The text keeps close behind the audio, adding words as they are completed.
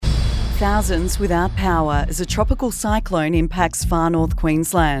thousands without power as a tropical cyclone impacts far north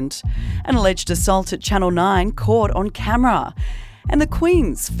Queensland. An alleged assault at Channel 9 caught on camera. And the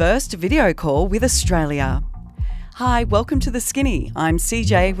Queen's first video call with Australia. Hi, welcome to The Skinny. I'm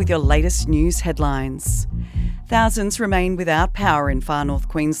CJ with your latest news headlines. Thousands remain without power in far north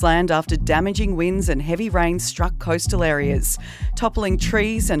Queensland after damaging winds and heavy rain struck coastal areas, toppling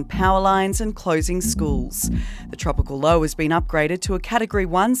trees and power lines and closing schools. The tropical low has been upgraded to a Category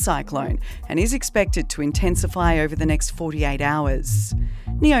 1 cyclone and is expected to intensify over the next 48 hours.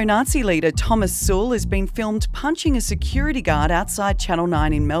 Neo-Nazi leader Thomas Sewell has been filmed punching a security guard outside Channel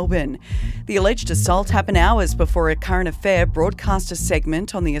 9 in Melbourne. The alleged assault happened hours before a Current Affair broadcast a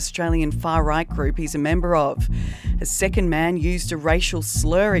segment on the Australian far-right group he's a member of. A second man used a racial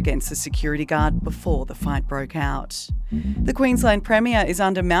slur against the security guard before the fight broke out. The Queensland Premier is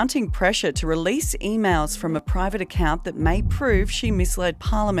under mounting pressure to release emails from a private account that may prove she misled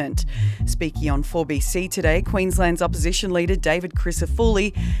Parliament. Speaking on 4BC today, Queensland's opposition leader David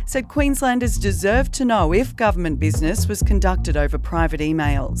Crisafulli said Queenslanders deserve to know if government business was conducted over private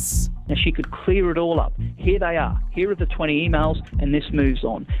emails. Now, she could clear it all up. Here they are. Here are the 20 emails, and this moves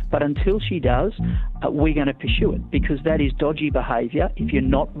on. But until she does, we're going to pursue it, because that is dodgy behaviour if you're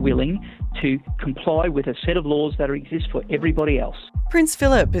not willing to comply with a set of laws that exist for everybody else. Prince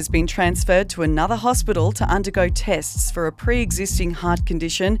Philip has been transferred to another hospital to undergo tests for a pre-existing heart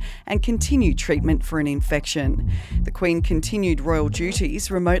condition and continue treatment for an infection. The Queen continued royal duties,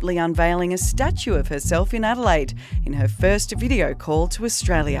 remotely unveiling a statue of herself in Adelaide in her first video call to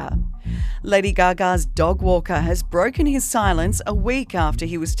Australia. Lady Gaga's dog walker has broken his silence a week after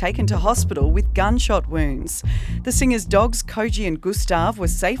he was taken to hospital with gunshot wounds. The singer's dogs, Koji and Gustav, were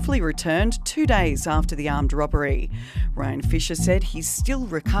safely returned 2 days after the armed robbery. Ryan Fisher said he's still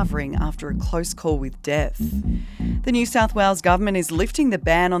recovering after a close call with death. The New South Wales government is lifting the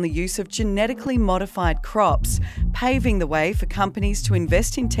ban on the use of genetically modified crops, paving the way for companies to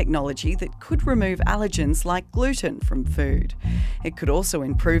invest in technology that could remove allergens like gluten from food. It could also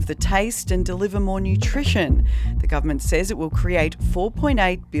improve the taste and deliver more nutrition. The government says it will create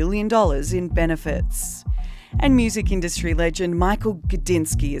 $4.8 billion in benefits. And music industry legend Michael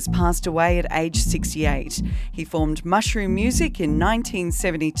Gudinski has passed away at age 68. He formed Mushroom Music in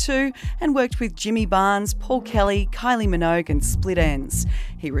 1972 and worked with Jimmy Barnes, Paul Kelly, Kylie Minogue and Split Enz.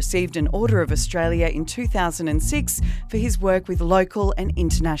 He received an Order of Australia in 2006 for his work with local and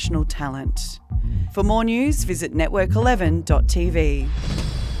international talent. For more news, visit network11.tv.